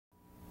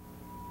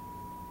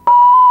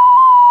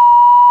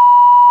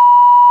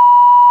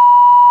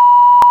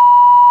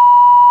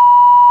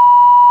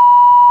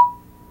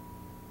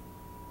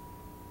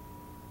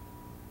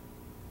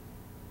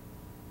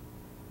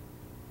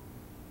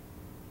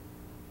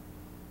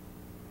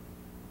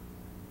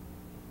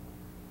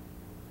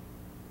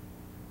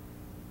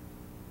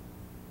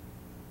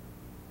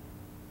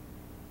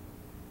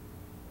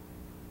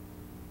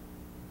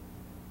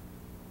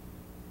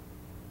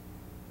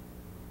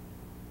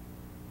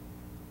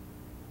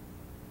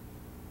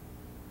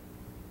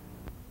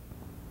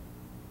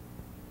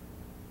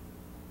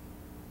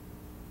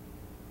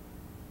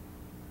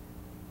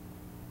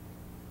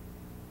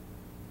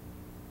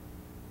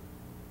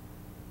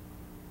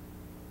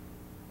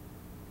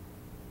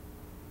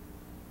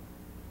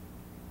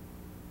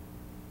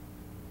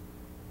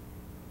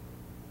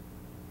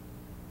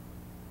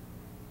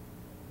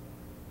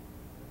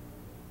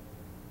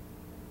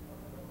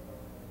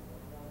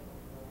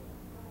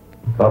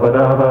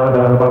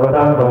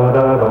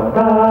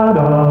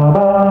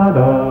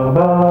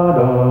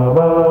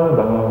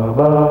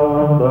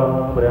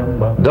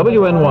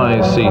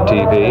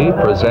WNYC-TV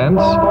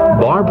presents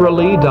Barbara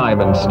Lee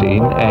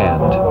Diamonstein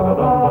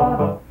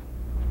and...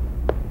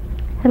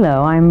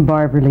 Hello, I'm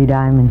Barbara Lee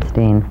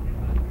Diamonstein.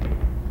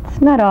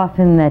 It's not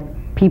often that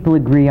people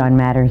agree on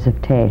matters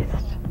of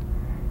taste,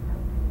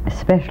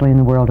 especially in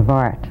the world of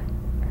art.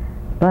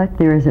 But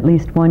there is at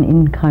least one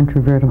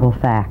incontrovertible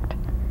fact,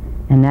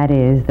 and that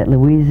is that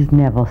Louise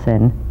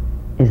Nevelson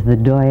is the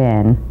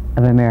doyenne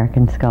of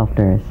American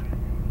sculptors.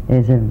 It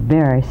is a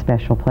very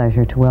special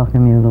pleasure to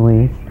welcome you,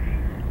 Louise.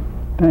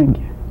 Thank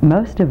you.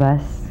 Most of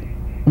us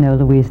know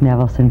Louise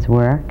Nevelson's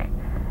work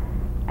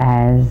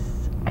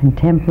as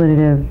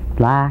contemplative,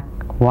 black,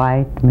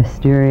 white,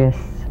 mysterious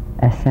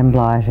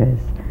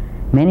assemblages.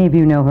 Many of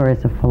you know her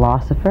as a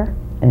philosopher,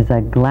 as a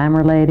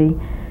glamour lady,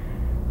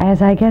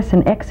 as, I guess,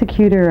 an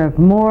executor of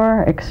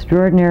more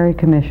extraordinary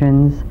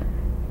commissions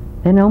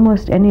than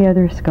almost any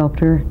other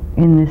sculptor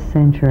in this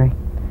century.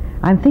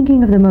 I'm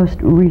thinking of the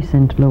most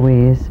recent,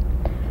 Louise.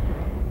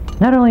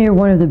 Not only are you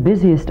one of the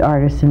busiest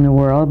artists in the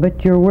world,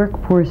 but your work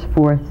pours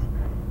forth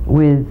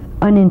with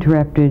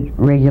uninterrupted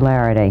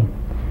regularity.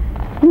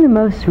 In the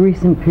most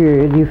recent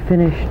period, you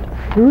finished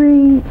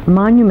 3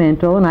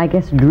 monumental and I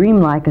guess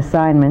dreamlike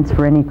assignments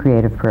for any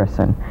creative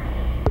person.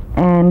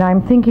 And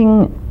I'm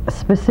thinking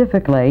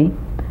specifically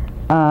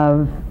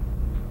of,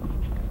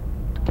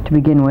 to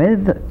begin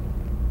with,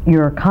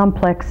 your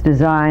complex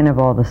design of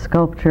all the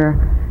sculpture,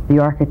 the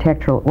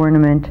architectural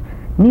ornament,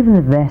 and even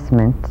the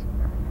vestment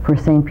for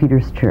St.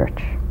 Peter's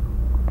Church.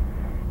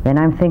 Then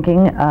I'm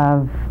thinking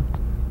of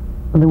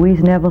Louise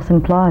Nevelson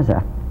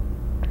Plaza,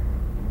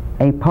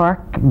 a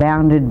park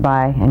bounded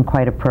by, and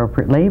quite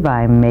appropriately,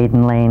 by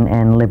Maiden Lane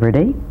and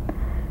Liberty,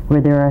 where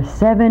there are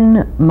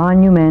 7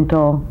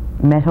 monumental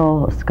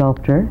metal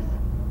sculptures.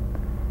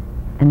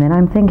 And then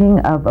I'm thinking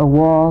of a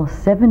wall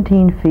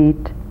 17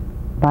 feet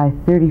by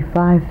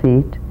 35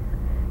 feet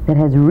that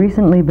has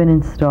recently been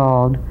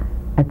installed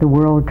at the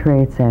World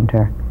Trade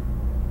Center.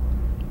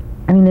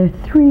 I mean, there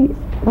are 3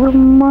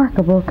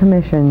 remarkable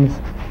commissions.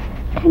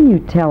 Can you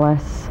tell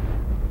us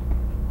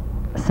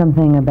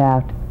something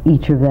about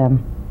each of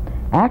them?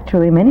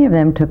 Actually, many of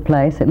them took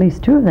place, at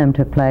least 2 of them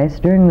took place,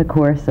 during the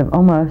course of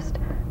almost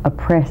a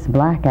press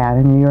blackout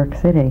in New York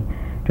City,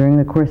 during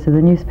the course of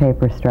the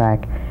newspaper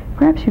strike.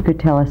 Perhaps you could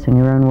tell us in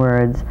your own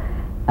words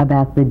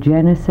about the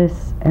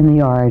genesis and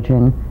the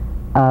origin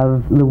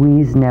of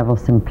Louise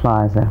Nevelson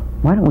Plaza.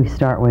 Why don't we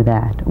start with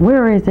that?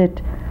 Where is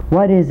it?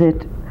 What is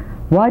it?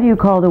 Why do you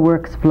call the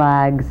works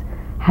flags?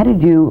 How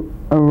did you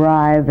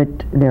arrive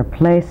at their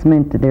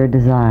placement, their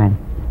design?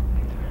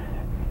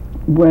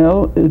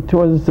 Well, it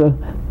was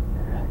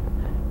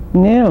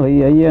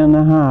nearly a year and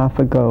a half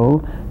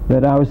ago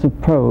that I was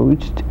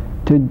approached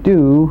to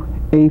do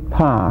a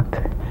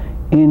park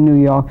in New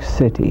York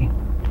City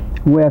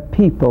where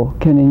people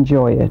can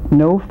enjoy it.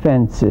 No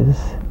fences,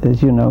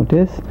 as you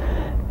notice,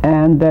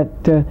 and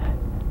that,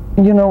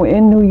 you know,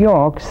 in New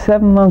York,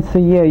 7 months a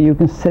year you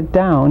can sit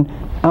down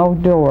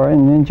outdoor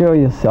and enjoy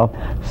yourself.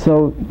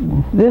 So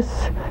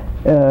this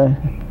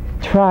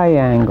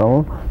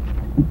triangle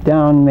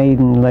down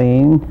Maiden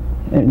Lane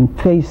and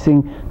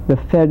facing the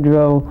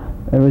Federal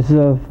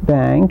Reserve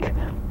Bank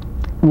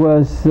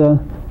was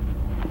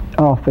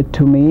offered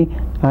to me.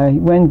 I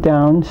went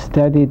down,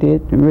 studied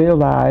it,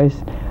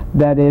 realized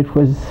that it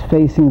was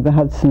facing the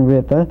Hudson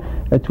River.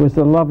 It was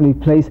a lovely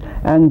place,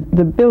 and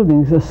the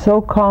buildings are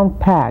so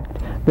compact.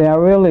 They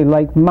are really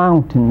like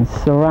mountains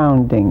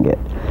surrounding it.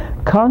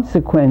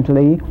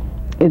 Consequently,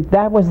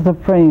 that was the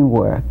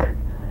framework,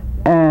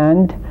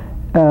 and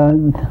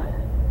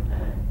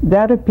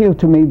that appealed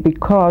to me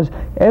because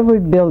every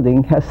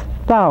building has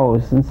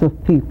thousands of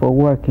people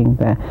working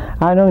there.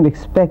 I don't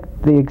expect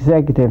the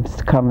executives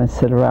to come and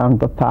sit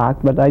around the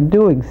park, but I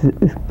do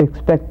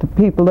expect the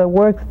people that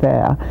work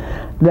there,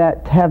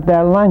 that have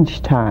their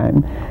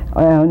lunchtime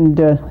and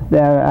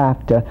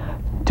thereafter,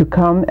 to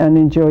come and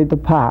enjoy the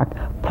park.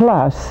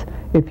 Plus,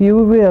 if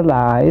you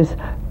realize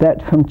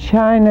that from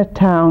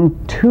Chinatown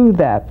to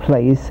that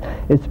place,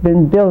 it's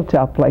been built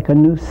up like a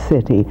new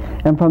city.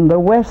 And from the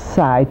west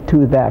side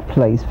to that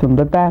place, from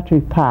the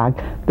Battery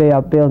Park, they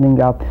are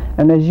building up.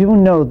 And as you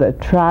know, the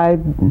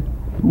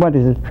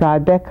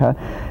Tribeca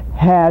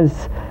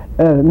has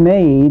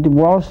made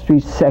Wall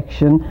Street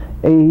section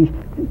a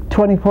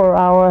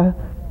 24-hour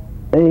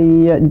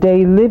a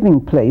day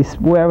living place,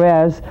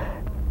 whereas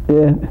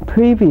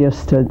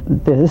previous to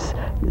this,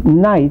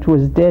 night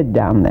was dead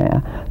down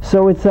there.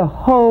 So it's a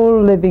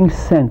whole living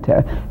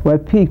center where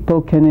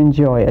people can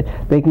enjoy it.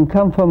 They can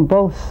come from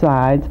both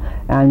sides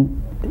and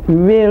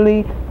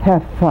really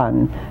have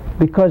fun,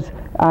 because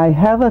I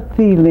have a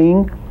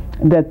feeling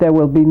that there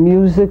will be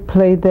music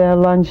played there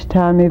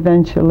lunchtime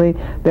eventually.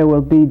 There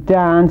will be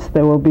dance,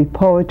 there will be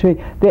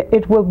poetry.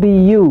 It will be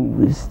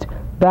used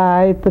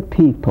by the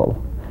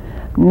people.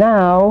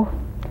 Now,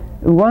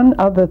 one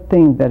other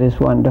thing that is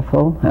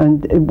wonderful,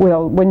 and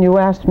well, when you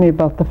asked me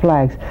about the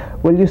flags,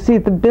 well, you see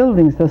the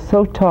buildings are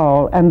so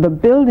tall and the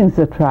buildings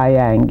are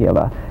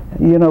triangular,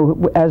 you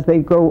know, as they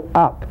go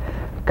up.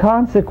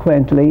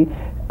 Consequently,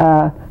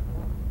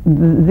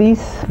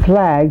 these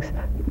flags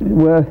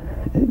were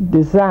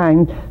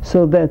designed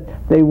so that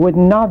they would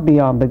not be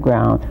on the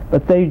ground,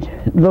 but they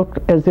looked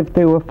as if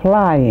they were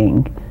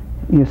flying,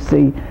 you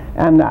see.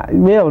 And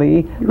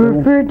really... You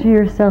referred to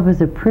yourself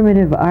as a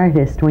primitive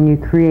artist when you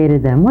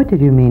created them. What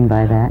did you mean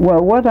by that?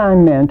 Well, what I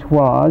meant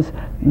was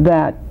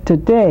that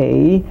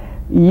today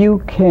you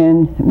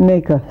can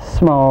make a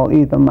small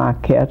either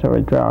maquette or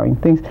a drawing,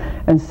 things,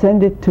 and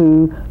send it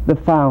to the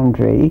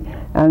foundry,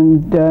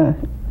 and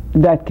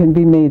that can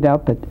be made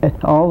up at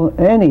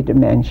any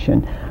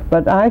dimension.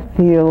 But I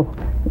feel,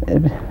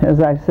 as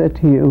I said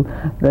to you,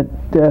 that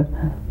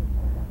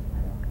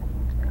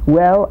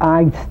well,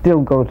 I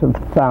still go to the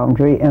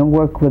foundry and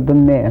work with the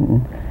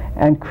men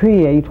and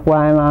create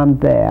while I'm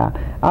there.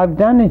 I've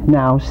done it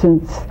now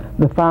since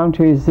the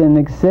foundry is in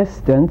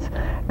existence,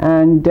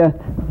 and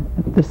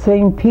the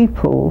same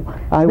people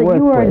I work with.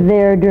 So you are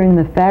there during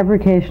the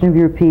fabrication of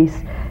your piece.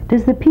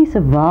 Does the piece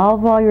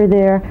evolve while you're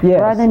there? Yes.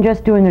 Rather than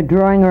just doing a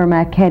drawing or a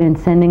maquette and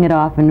sending it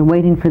off and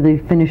waiting for the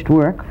finished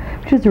work,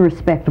 which is a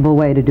respectable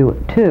way to do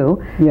it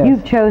too, yes.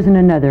 You've chosen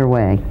another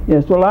way.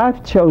 Yes, well,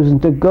 I've chosen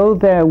to go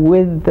there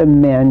with the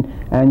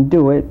men and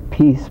do it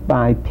piece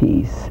by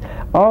piece.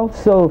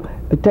 Also,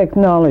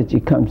 technology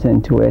comes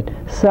into it,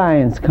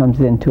 science comes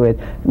into it.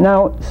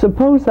 Now,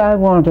 suppose I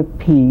want a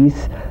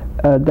piece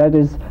that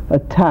is a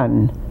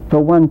ton for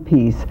one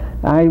piece.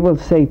 I will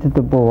say to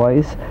the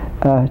boys,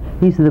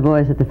 these are the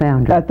boys at the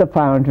foundry. At the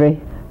foundry,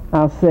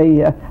 I'll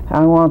say, I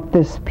want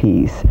this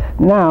piece.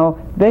 Now,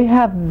 they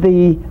have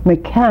the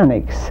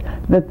mechanics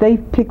that they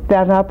pick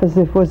that up as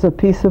if it was a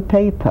piece of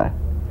paper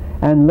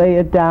and lay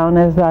it down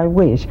as I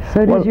wish.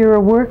 So does your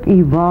work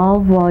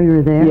evolve while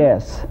you're there?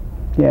 Yes,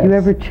 yes. Do you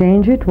ever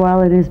change it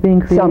while it is being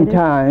created?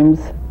 Sometimes.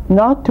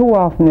 Not too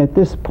often at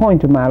this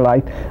point in my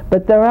life,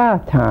 but there are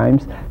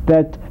times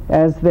that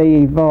as they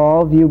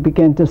evolve, you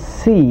begin to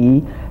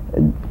see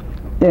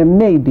there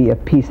may be a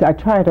piece. I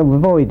try to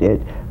avoid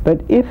it,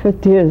 but if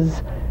it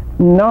is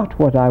not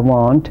what I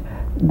want,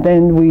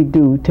 then we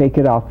do take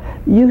it off.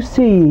 You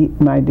see,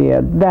 my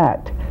dear,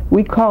 that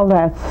we call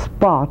that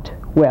spot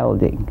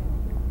welding.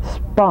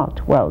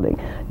 Spot welding.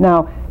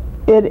 Now,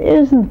 it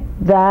isn't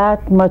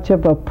that much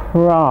of a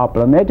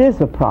problem. It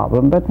is a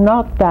problem, but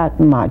not that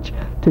much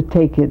to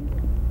take it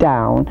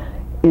down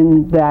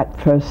in that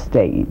first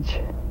stage.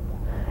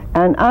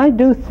 And I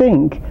do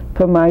think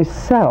for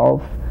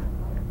myself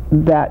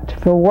that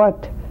for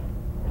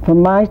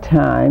my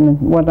time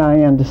and what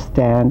I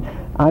understand,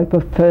 I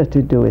prefer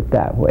to do it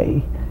that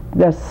way.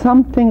 There's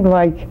something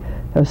like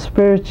a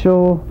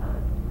spiritual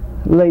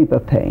labor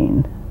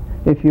pain,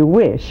 if you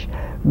wish,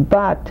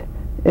 but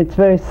it's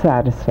very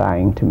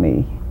satisfying to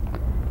me.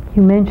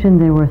 You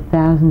mentioned there were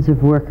thousands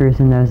of workers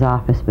in those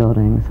office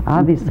buildings.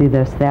 Obviously,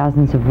 those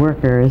thousands of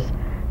workers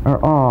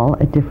are all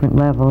at different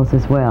levels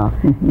as well.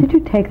 Did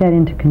you take that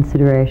into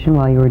consideration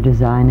while you were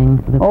designing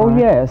the park? Oh,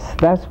 yes.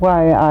 That's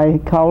why I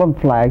call them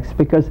flags,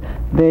 because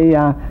they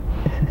are,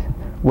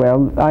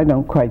 well, I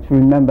don't quite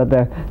remember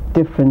the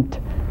different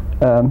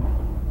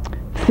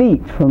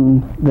feet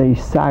from the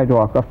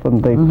sidewalk or from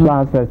the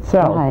plaza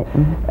itself.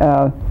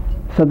 Right.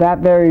 For that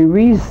very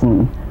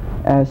reason,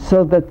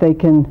 so that they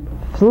can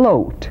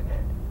float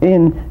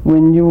in.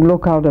 When you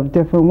look out of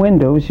different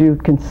windows, you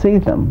can see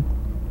them.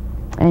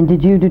 And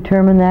did you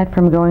determine that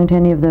from going to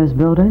any of those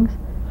buildings?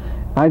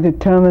 I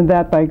determined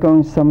that by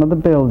going to some of the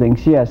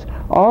buildings, yes.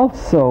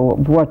 Also,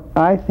 what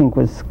I think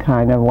was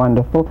kind of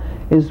wonderful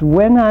is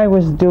when I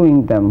was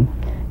doing them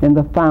in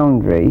the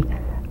foundry,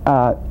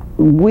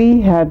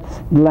 we had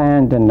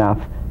land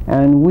enough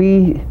and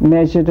we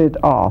measured it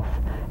off,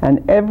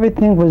 and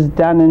everything was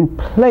done and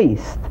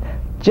placed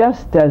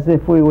just as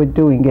if we were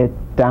doing it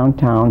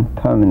downtown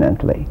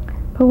permanently.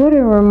 But what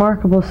a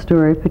remarkable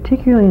story,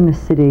 particularly in a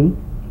city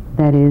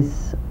that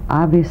is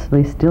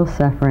obviously still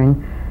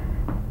suffering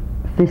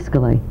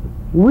fiscally.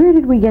 Where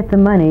did we get the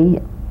money,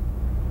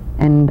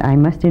 and I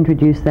must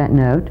introduce that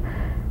note,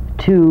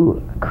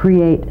 to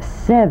create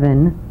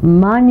 7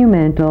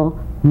 monumental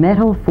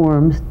metal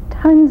forms,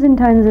 tons and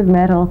tons of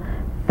metal,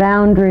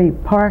 foundry,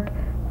 park?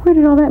 Where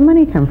did all that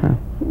money come from?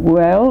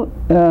 Well,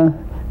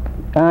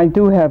 I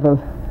do have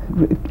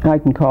I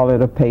can call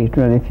it a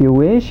patron if you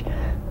wish,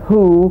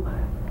 who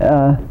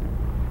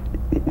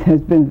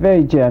has been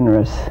very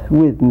generous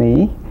with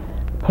me,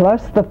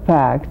 plus the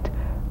fact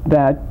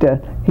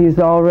that he's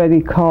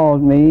already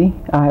called me.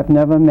 I have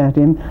never met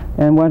him,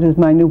 and what is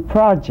my new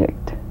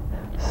project?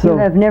 So you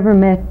have never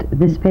met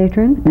this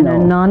patron, an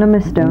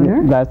anonymous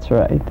donor? That's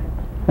right.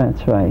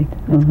 That's right.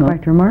 That's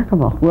quite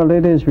remarkable. Well,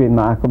 it is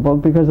remarkable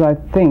because I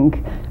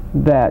think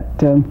that,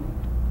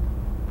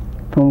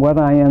 from what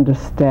I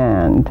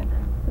understand,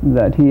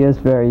 that he is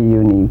very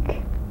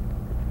unique.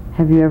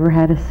 Have you ever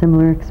had a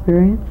similar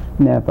experience?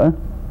 Never.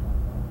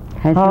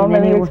 Has How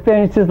many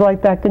experiences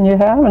like that can you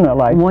have in a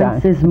lifetime?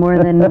 Once is more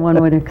than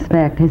one would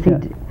expect. Has he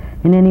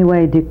in any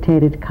way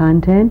dictated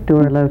content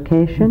or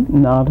location?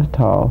 Not at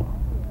all.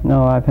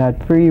 No, I've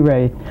had free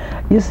reign.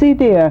 You see,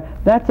 dear,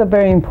 that's a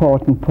very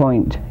important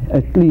point,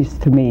 at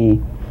least to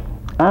me.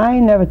 I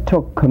never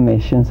took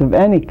commissions of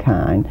any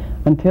kind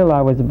until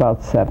I was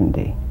about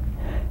 70.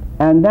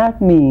 And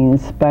that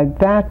means by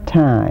that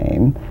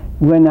time,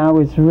 when I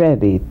was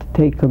ready to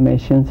take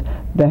commissions,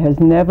 there has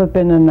never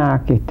been an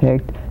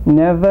architect,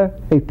 never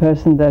a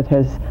person that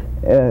has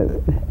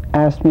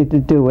asked me to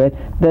do it.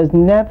 There's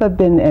never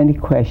been any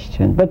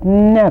question, but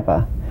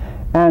never.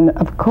 And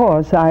of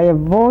course, I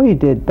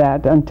avoided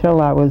that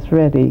until I was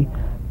ready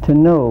to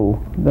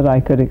know that I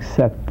could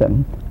accept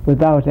them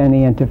without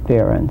any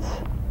interference.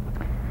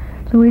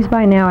 Louise,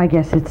 by now I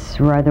guess it's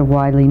rather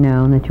widely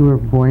known that you were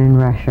born in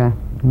Russia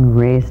and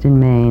raised in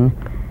Maine.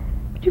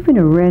 But you've been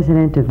a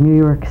resident of New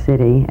York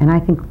City, and I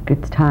think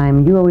it's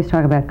time, you always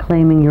talk about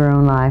claiming your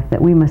own life,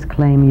 that we must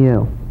claim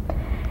you.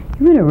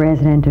 You've been a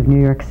resident of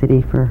New York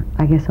City for,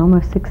 I guess,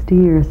 almost 60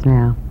 years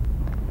now.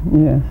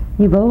 Yes.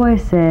 You've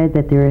always said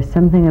that there is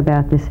something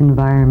about this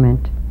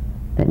environment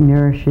that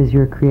nourishes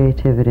your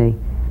creativity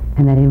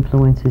and that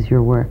influences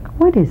your work.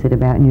 What is it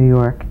about New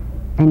York,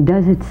 and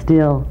does it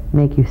still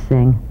make you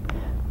sing?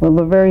 Well,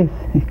 the very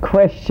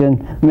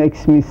question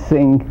makes me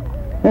sing.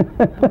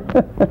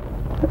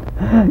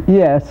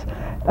 Yes.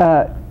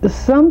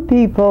 Some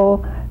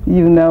people,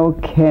 you know,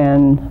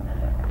 can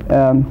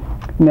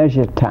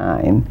measure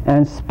time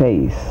and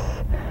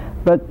space,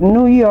 but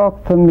New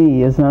York for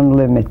me is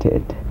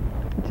unlimited.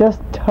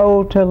 Just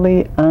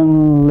totally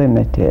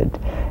unlimited.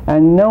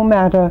 And no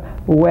matter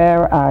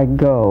where I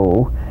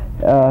go,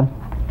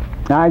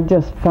 I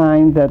just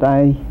find that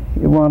I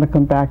want to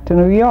come back to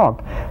New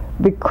York,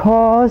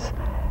 because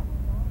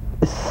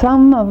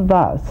some of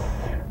us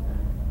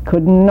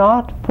could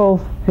not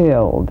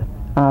fulfill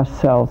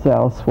ourselves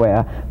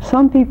elsewhere.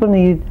 Some people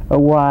need a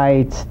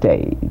wide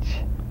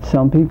stage.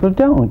 Some people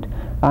don't.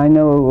 I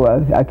know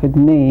I could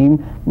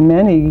name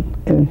many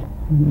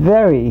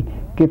very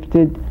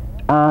gifted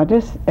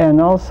artists, and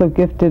also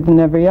gifted in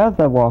every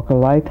other walk of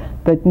life,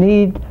 that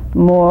need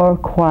more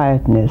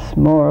quietness,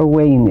 more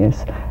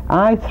awareness.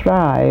 I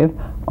thrive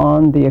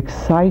on the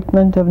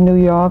excitement of New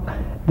York.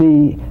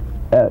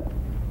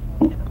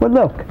 Well,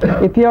 look,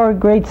 if you're a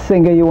great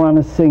singer, you want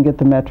to sing at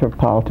the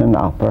Metropolitan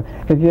Opera.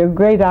 If you're a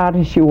great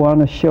artist, you want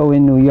to show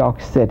in New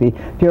York City.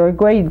 If you're a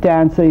great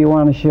dancer, you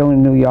want to show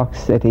in New York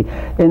City.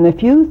 And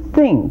if you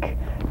think,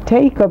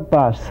 take a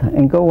bus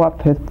and go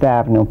up Fifth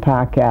Avenue,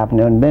 Park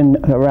Avenue, and then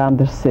around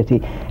the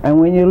city, and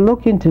when you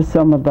look into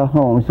some of the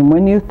homes, and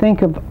when you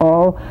think of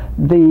all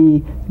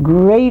the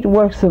great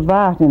works of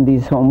art in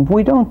these homes,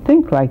 we don't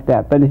think like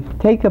that, but if you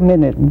take a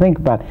minute and think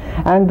about it,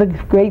 and the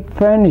great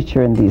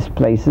furniture in these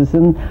places,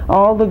 and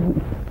all the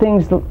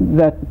things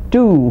that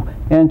do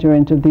enter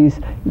into these,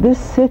 this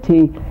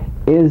city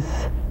is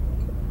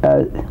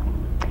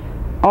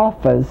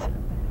offers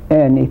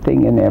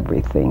anything and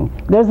everything.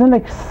 There's an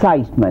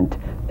excitement,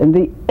 and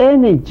the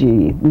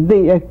energy,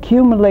 the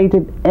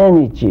accumulated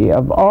energy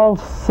of all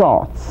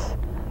sorts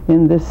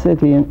in this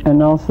city,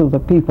 and also the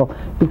people,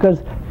 because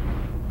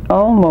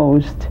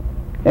almost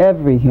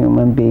every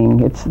human being,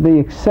 it's the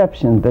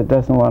exception that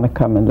doesn't want to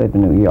come and live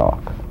in New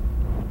York.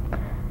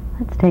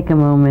 Let's take a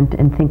moment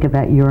and think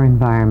about your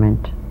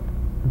environment,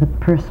 the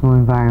personal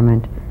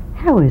environment.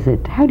 How is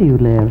it? How do you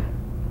live?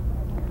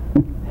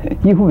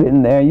 You've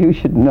been there, you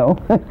should know.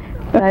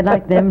 But I'd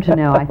like them to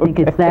know. I think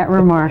it's that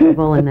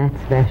remarkable and that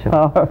special.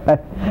 All right.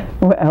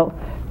 Well,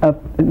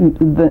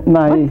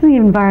 what's the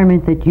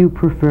environment that you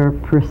prefer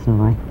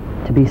personally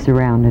to be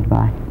surrounded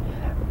by?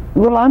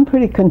 Well, I'm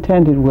pretty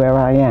contented where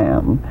I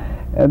am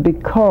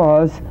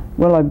because,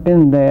 well, I've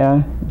been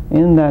there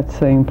in that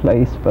same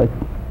place for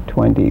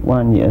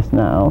 21 years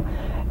now.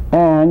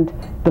 And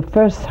the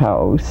first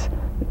house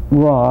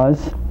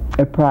was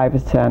a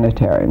private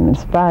sanitarium.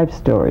 It's 5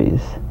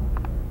 stories.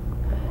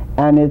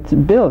 And it's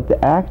built,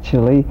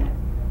 actually,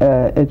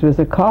 it was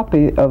a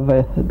copy of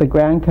the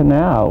Grand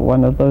Canal,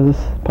 one of those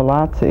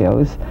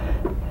palazios.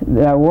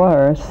 There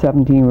were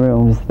 17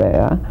 rooms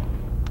there.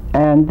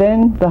 And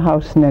then the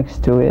house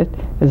next to it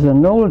is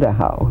an older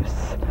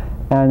house.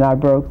 And I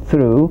broke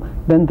through.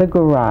 Then the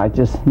garage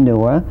is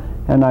newer,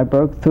 and I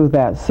broke through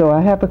that. So I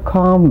have a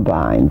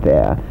combine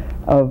there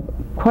of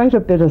quite a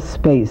bit of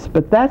space.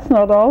 But that's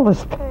not all the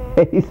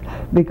space,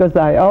 because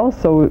I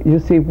also, you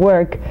see,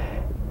 work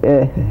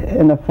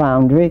in a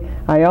foundry.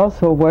 I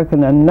also work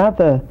in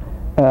another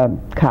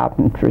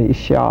carpentry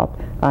shop.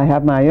 I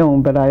have my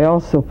own, but I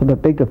also, for the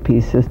bigger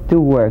pieces,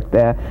 do work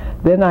there.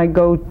 Then I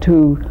go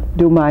to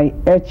do my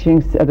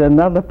etchings at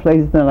another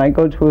place, then I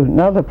go to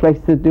another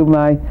place to do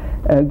my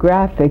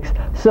graphics.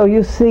 So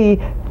you see,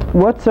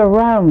 what's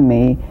around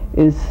me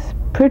is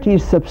pretty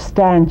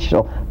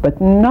substantial, but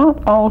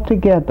not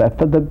altogether.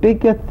 For the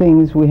bigger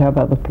things, we have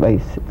other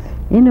places.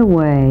 In a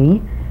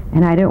way,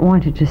 and I don't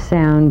want it to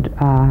sound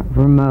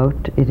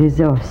remote, it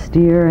is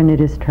austere and it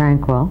is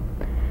tranquil,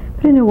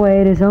 but in a way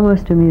it is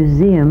almost a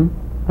museum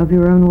of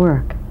your own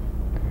work.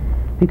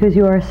 Because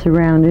you are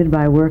surrounded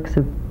by works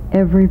of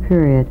every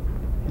period.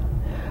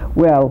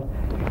 Well,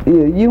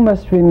 you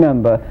must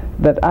remember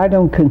that I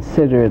don't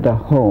consider it a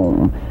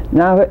home.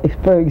 Now,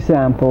 for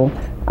example,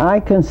 I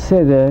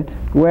consider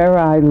where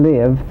I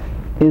live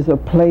is a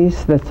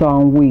place that's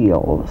on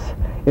wheels.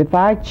 If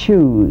I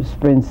choose,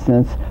 for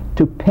instance,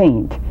 to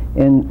paint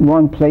in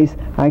one place,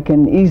 I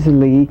can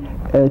easily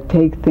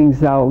take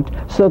things out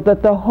so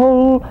that the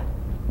whole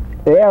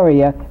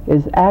area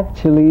is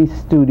actually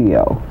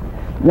studio.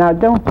 Now,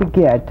 don't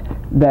forget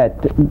that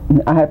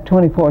I have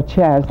 24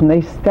 chairs and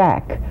they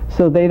stack,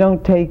 so they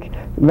don't take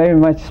very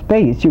much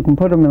space. You can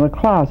put them in a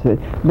closet.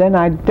 Then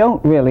I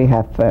don't really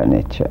have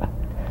furniture.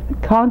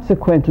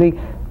 Consequently,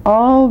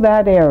 all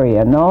that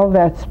area and all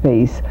that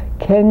space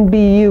can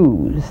be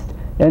used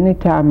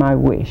anytime I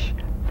wish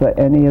for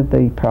any of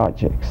the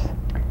projects.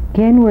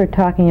 Again, we're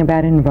talking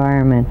about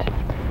environment.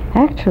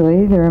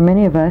 Actually, there are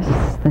many of us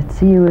that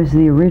see you as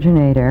the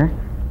originator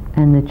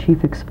and the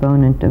chief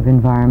exponent of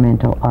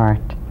environmental art.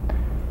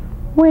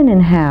 When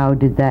and how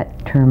did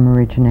that term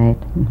originate?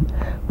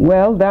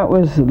 Well, that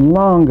was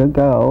long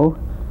ago.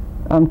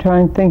 I'm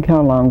trying to think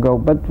how long ago,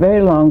 but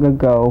very long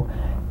ago.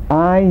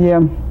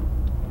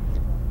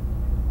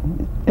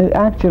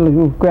 Actually,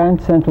 with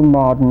Grand Central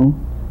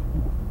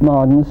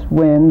Moderns,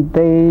 when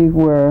they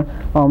were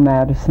on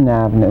Madison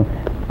Avenue,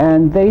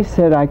 and they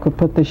said I could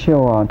put the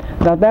show on.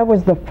 Now, that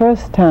was the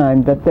first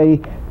time that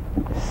they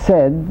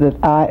said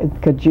that I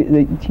could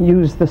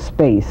use the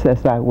space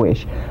as I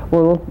wish.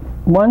 Well,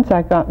 once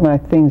I got my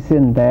things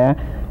in there,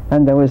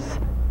 and there was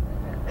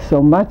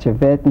so much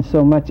of it and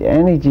so much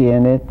energy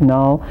in it and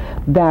all,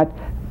 that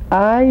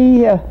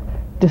I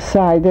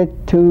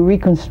decided to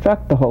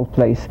reconstruct the whole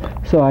place.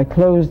 So I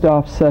closed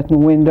off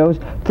certain windows,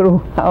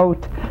 threw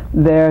out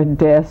their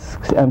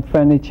desks and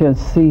furniture and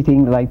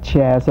seating like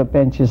chairs or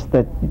benches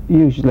that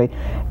usually,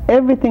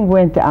 everything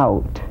went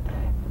out.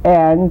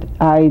 And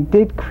I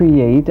did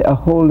create a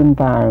whole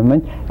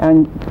environment,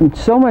 and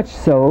so much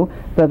so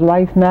that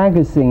Life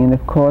magazine,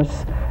 of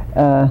course,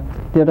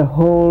 did a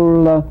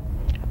whole,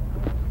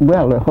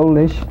 well, a whole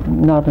issue,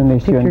 not an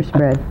issue. Picture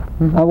spread.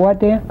 Mm-hmm. A what,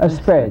 dear? A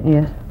spread.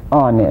 Yes.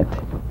 On it.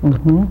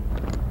 Mm-hmm.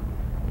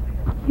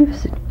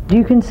 Do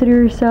you consider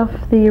yourself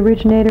the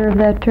originator of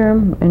that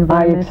term,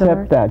 environmental art?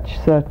 I accept that,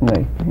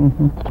 certainly.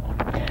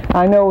 Mm-hmm.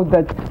 I know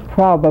that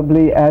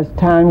probably as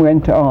time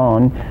went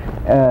on,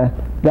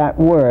 that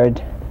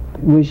word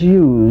was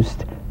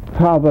used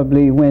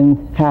probably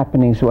when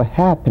happenings were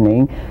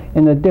happening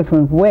in a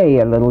different way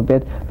a little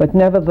bit, but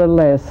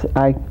nevertheless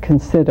I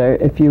consider,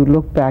 if you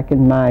look back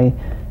in my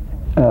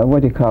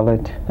what do you call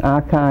it,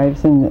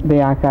 archives, in the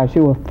archives,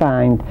 you will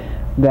find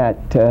that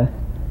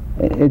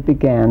it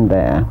began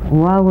there.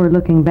 While we're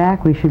looking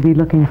back, we should be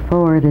looking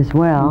forward as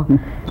well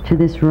to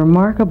this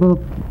remarkable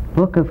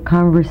book of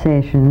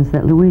conversations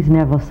that Louise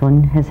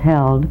Nevelson has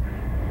held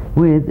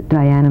with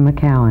Diana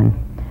McCowan.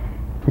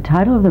 The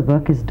title of the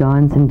book is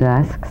Dawns and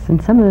Dusks,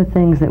 and some of the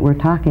things that we're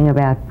talking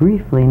about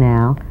briefly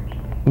now,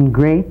 in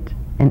great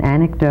and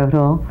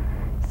anecdotal,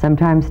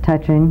 sometimes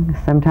touching,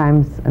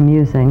 sometimes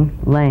amusing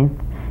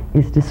length,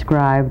 is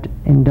described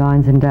in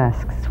Dawns and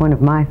Dusks. It's one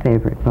of my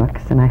favorite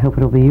books, and I hope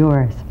it'll be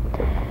yours.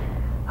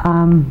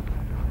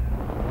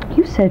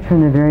 You said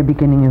from the very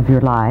beginning of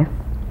your life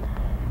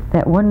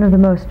that one of the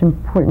most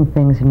important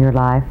things in your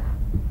life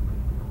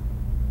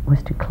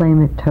was to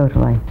claim it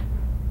totally.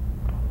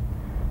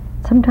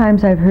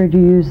 Sometimes I've heard you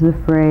use the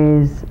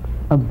phrase,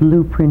 a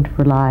blueprint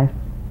for life.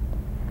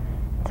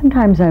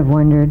 Sometimes I've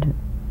wondered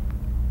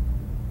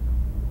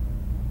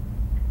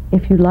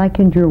if you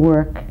likened your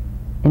work,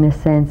 in a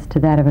sense, to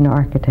that of an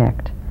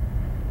architect.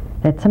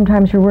 That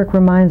sometimes your work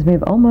reminds me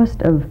of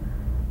almost of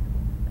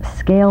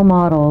scale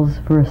models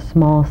for a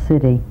small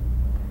city.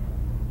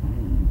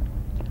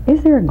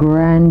 Is there a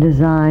grand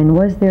design?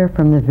 Was there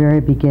from the very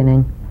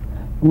beginning?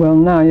 Well,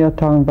 now you're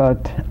talking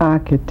about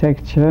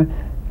architecture,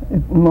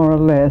 more or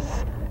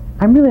less.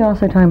 I'm really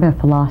also talking about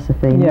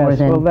philosophy more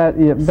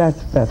than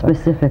that's better.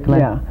 Specifically.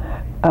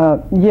 Yeah.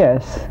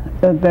 Yes,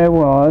 there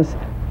was.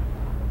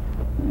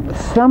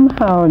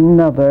 Somehow or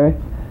another,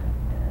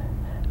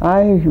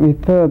 I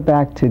refer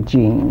back to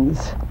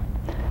genes,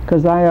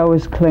 because I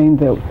always claim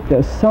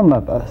that some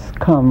of us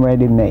come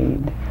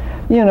ready-made.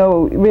 You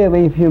know,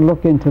 really, if you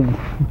look into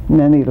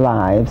many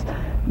lives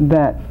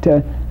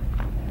that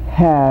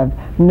have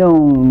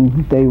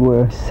known they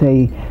were,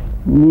 say,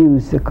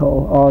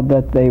 musical, or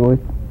that they were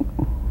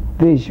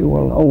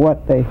visual, or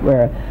what they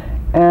were.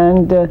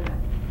 And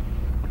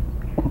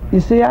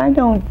you see, I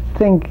don't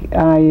think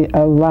I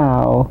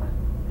allow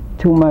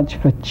too much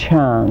for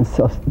chance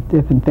or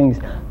different things,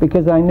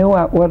 because I knew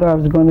what I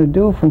was going to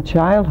do from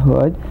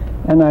childhood,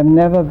 and I've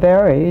never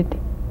varied.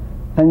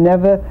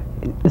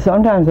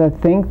 Sometimes I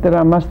think that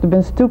I must have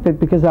been stupid,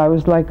 because I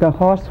was like a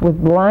horse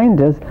with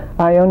blinders.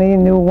 I only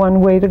knew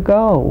one way to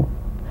go.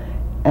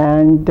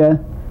 And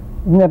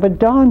never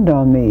dawned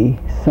on me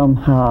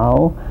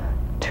somehow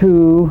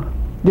to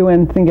do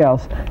anything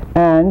else.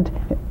 And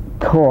of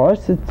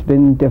course it's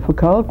been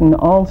difficult, and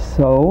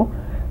also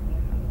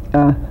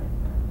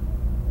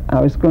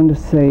I was going to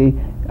say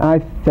I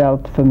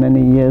felt for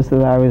many years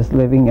that I was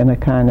living in a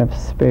kind of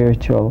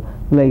spiritual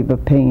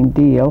labor-pain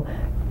deal.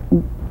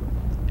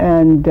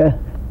 And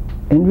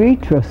in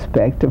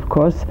retrospect, of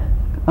course,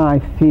 I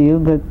feel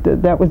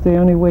that that was the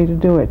only way to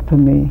do it for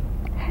me.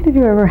 How did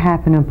you ever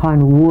happen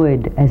upon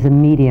wood as a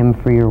medium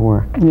for your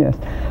work? Yes.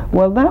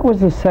 Well, that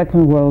was the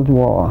Second World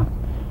War.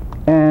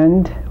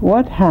 And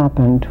what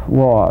happened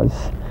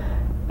was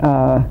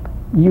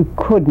you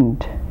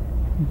couldn't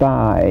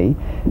buy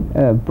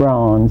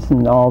bronze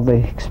and all the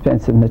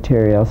expensive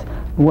materials.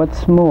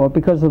 What's more,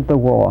 because of the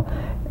war,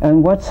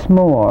 and what's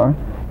more,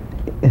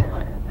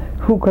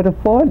 who could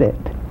afford it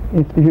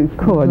if you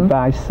could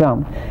buy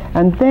some?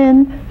 And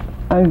then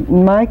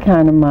my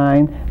kind of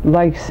mind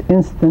likes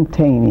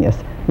instantaneous,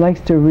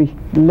 likes to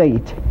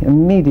relate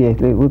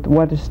immediately with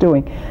what it's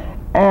doing.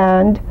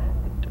 And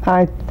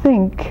I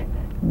think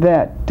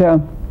that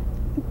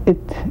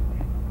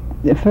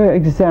for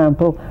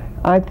example,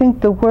 I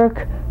think the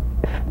work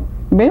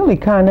really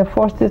kind of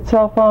forced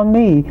itself on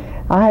me.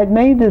 I had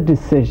made a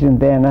decision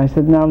then. I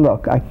said, now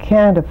look, I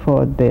can't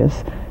afford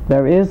this.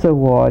 There is a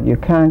war. You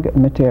can't get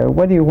material.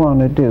 What do you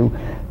want to do?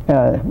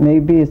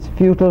 Maybe it's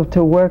futile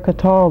to work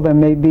at all. There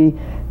may be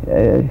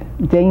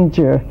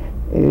danger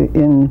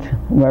in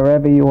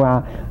wherever you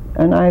are.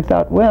 And I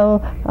thought,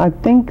 well, I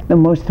think the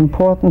most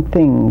important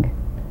thing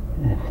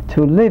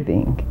to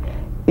living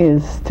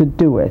is to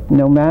do it,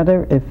 no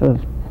matter if a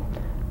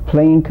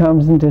plane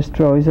comes and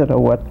destroys it or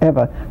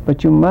whatever,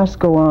 but you must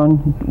go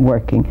on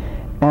working.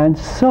 And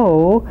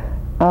so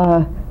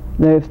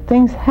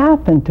things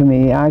happened to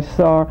me. I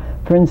saw,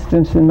 for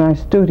instance, in my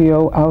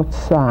studio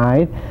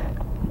outside,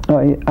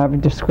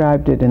 I've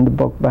described it in the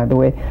book, by the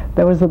way,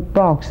 there was a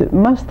box. It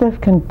must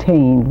have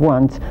contained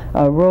once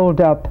a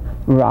rolled up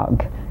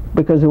rug,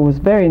 because it was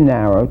very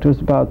narrow. It was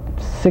about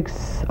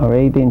 6 or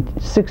 8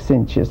 inches, 6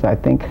 inches, I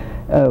think,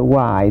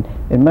 wide.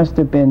 It must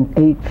have been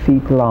 8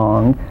 feet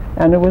long,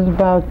 and it was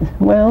about,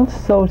 well,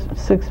 so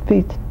 6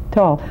 feet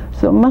tall.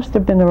 So it must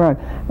have been a rug.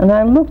 And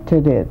I looked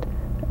at it,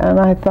 and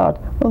I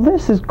thought, well,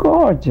 this is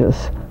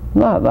gorgeous.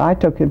 No, I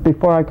took it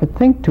before I could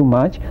think too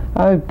much.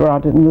 I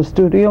brought it in the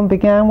studio and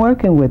began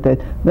working with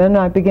it. Then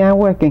I began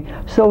working.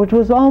 So it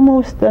was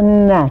almost a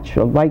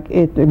natural, like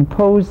it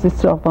imposed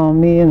itself on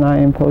me and I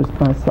imposed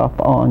myself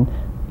on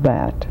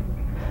that.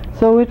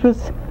 So it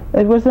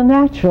was a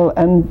natural,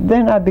 and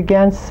then I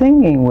began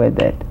singing with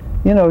it.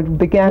 You know, it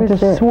began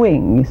to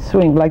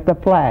swing like the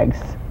flags.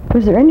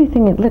 Was there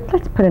anything,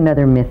 let's put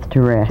another myth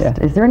to rest.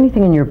 Yeah. Is there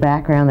anything in your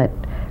background that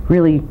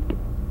really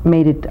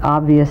made it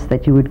obvious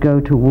that you would go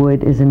to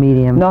wood as a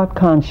medium? Not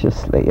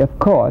consciously, of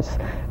course.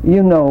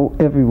 You know,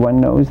 everyone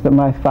knows that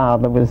my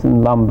father was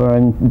in lumber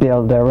and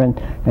builder,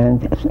 and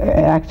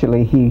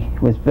actually he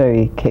was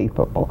very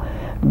capable.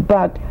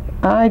 But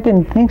I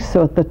didn't think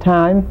so at the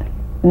time.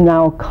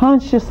 Now,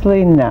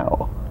 consciously,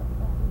 no.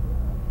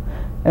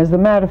 As a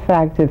matter of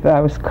fact, if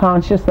I was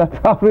conscious, I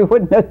probably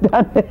wouldn't have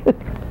done it.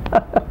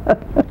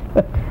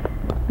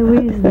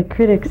 Louise, the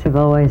critics have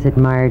always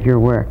admired your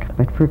work,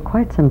 but for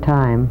quite some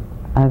time,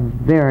 a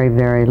very,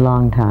 very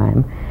long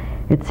time,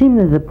 it seemed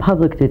that the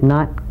public did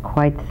not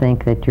quite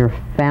think that your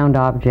found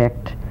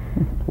object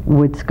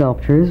wood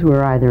sculptures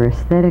were either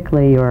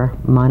aesthetically or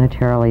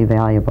monetarily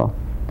valuable.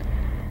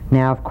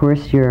 Now, of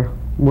course, your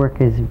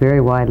work is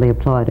very widely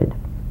applauded.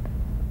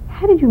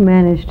 How did you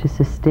manage to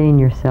sustain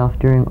yourself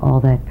during all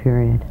that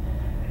period?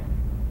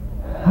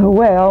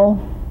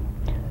 Well,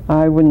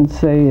 I wouldn't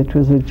say it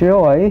was a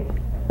joy,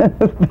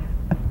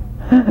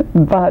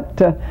 but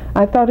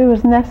I thought it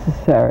was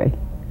necessary.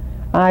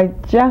 I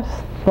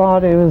just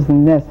thought it was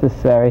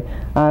necessary.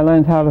 I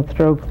learned how to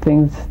throw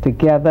things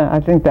together. I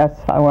think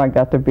that's how I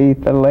got to be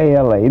the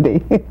layer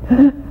lady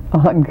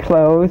on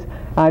clothes.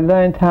 I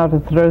learned how to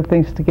throw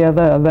things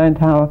together. I learned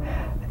how,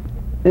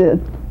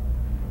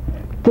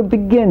 to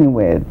begin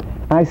with,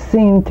 I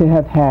seem to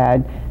have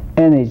had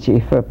energy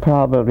for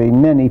probably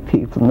many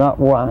people, not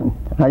one.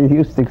 I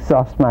used to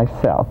exhaust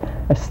myself.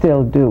 I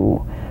still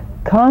do.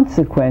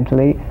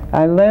 Consequently,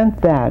 I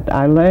learned that.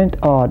 I learned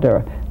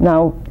order.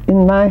 Now,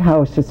 in my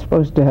house, it's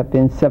supposed to have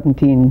been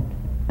 17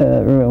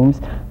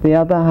 rooms. The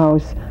other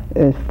house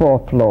is 4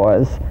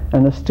 floors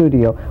and a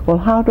studio. Well,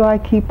 how do I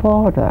keep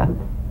order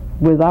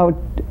without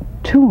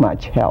too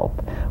much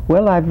help?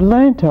 Well, I've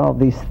learned all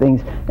these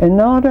things. In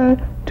order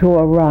to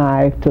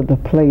arrive to the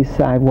place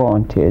I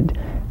wanted,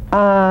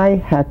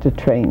 I had to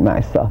train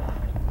myself,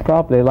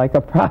 probably like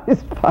a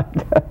prize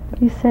fighter.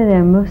 You say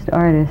that most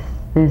artists,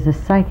 there's a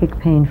psychic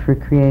pain for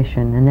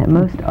creation, and that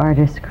most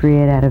artists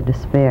create out of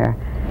despair.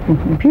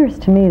 It appears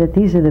to me that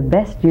these are the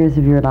best years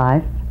of your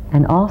life,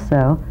 and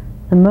also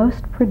the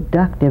most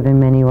productive in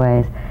many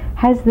ways.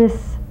 Has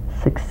this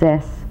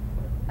success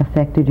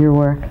affected your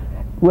work?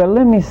 Well,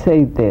 let me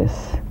say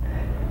this.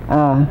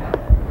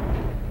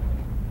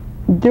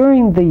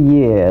 During the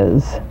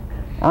years,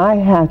 I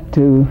had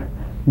to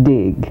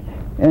dig,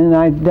 and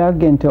I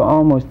dug into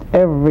almost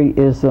every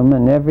ism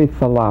and every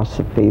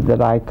philosophy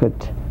that I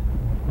could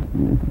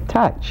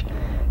touch.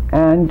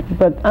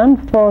 But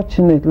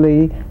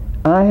unfortunately,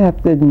 I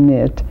have to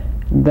admit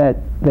that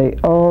they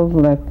all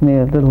left me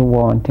a little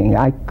wanting.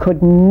 I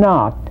could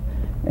not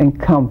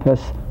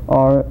encompass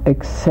or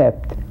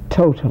accept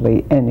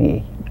totally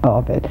any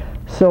of it.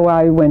 So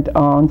I went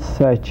on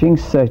searching,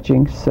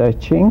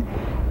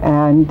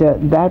 and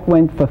that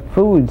went for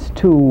foods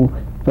too,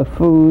 for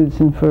foods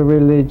and for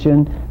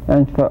religion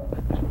and for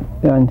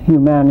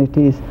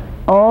humanities,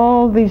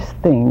 all these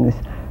things.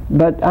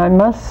 But I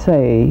must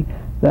say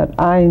that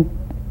I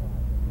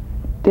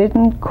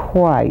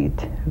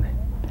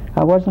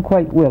wasn't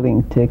quite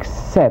willing to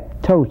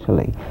accept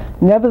totally.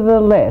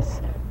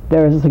 Nevertheless,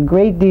 there is a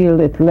great deal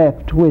it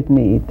left with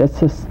me that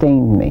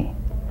sustained me.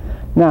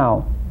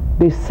 Now,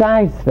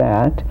 besides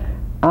that,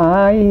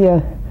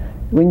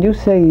 when you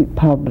say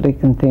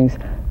public and things,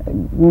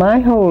 my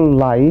whole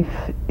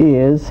life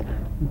is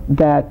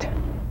that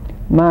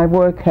my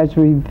work has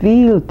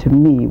revealed to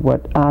me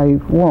what I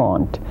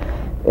want.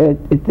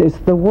 It is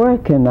the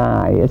work and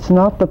I, it's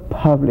not the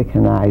public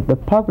and I. The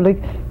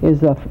public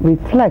is a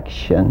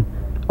reflection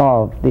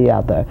of the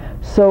other.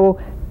 So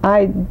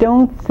I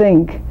don't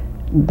think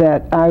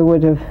that I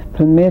would have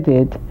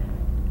permitted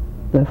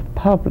the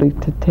public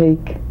to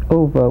take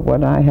over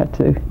what I had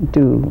to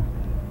do.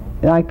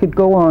 I could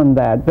go on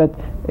that, but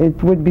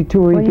it would be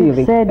too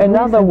revealing. In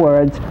other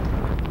words,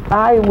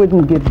 I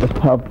wouldn't give the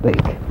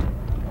public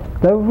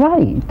the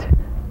right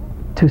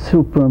to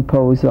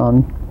superimpose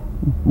on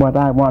what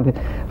I wanted.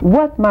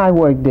 What my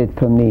work did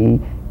for me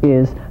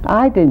is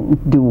I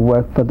didn't do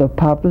work for the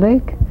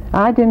public.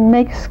 I didn't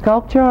make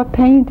sculpture or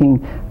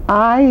painting.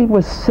 I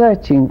was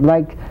searching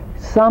like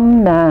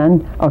some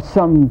man or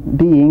some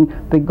being.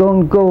 They go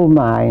in gold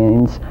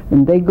mines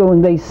and they go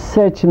and they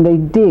search and they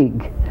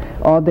dig,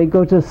 or they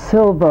go to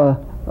silver,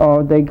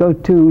 or they go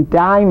to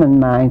diamond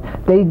mine.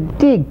 They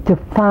dig to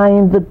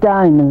find the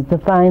diamonds, to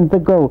find the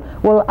gold.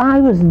 Well, I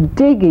was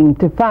digging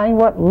to find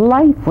what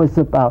life was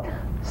about.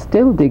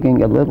 Still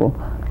digging a little.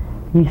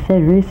 You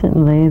said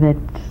recently that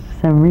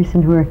some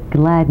recent work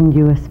gladdened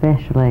you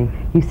especially.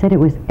 You said it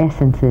was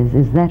essences.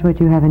 Is that what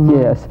you have in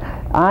mind? Yes,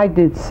 I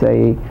did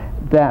say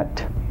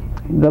that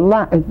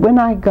when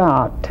I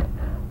got,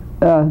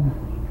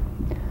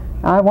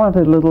 I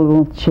wanted a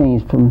little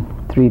change from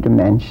 3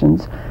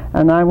 dimensions,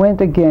 and I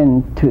went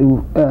again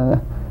to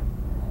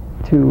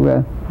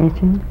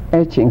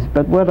etchings.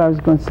 But what I was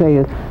going to say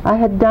is, I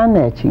had done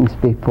etchings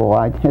before.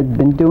 I had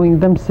been doing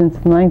them since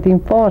the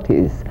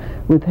 1940s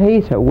with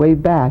Hayter way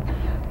back.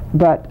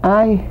 But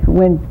I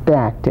went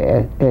back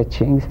to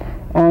etchings,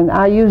 and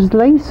I used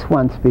lace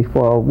once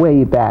before,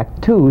 way back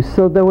too,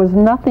 so there was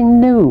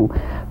nothing new.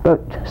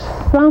 But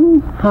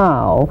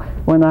somehow,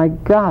 when I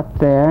got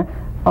there,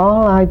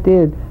 all I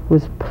did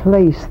was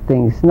place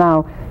things.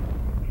 Now,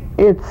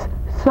 it's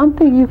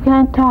something you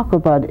can't talk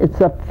about. It's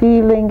a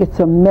feeling, it's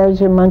a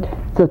measurement,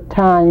 it's a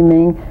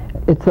timing,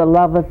 it's a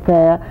love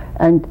affair,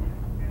 and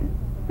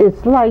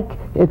it's like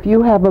if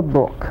you have a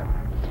book,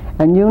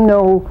 and you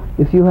know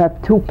if you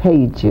have 2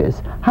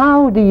 pages,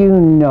 how do you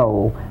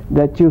know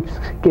that you've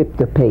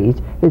skipped a page?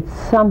 It's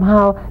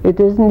somehow, it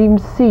isn't even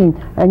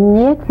seen, and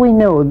yet we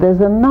know there's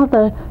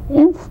another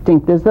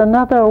instinct, there's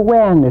another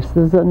awareness,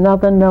 there's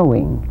another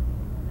knowing.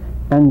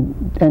 And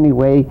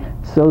anyway,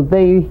 so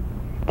they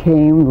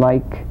came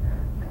like,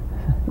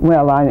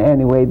 well,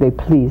 anyway, they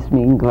pleased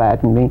me and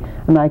gladdened me,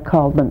 and I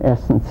called them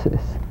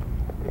essences.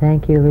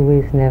 Thank you,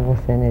 Louise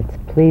Nevelson. It's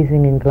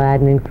pleasing and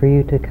gladdening for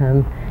you to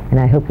come, and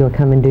I hope you'll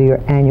come and do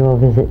your annual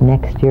visit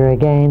next year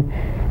again.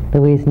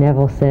 Louise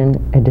Nevelson,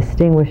 a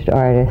distinguished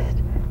artist,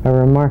 a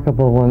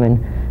remarkable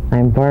woman.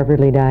 I'm Barbara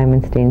Lee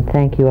Diamonstein.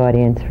 Thank you,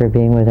 audience, for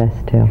being with us,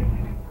 too.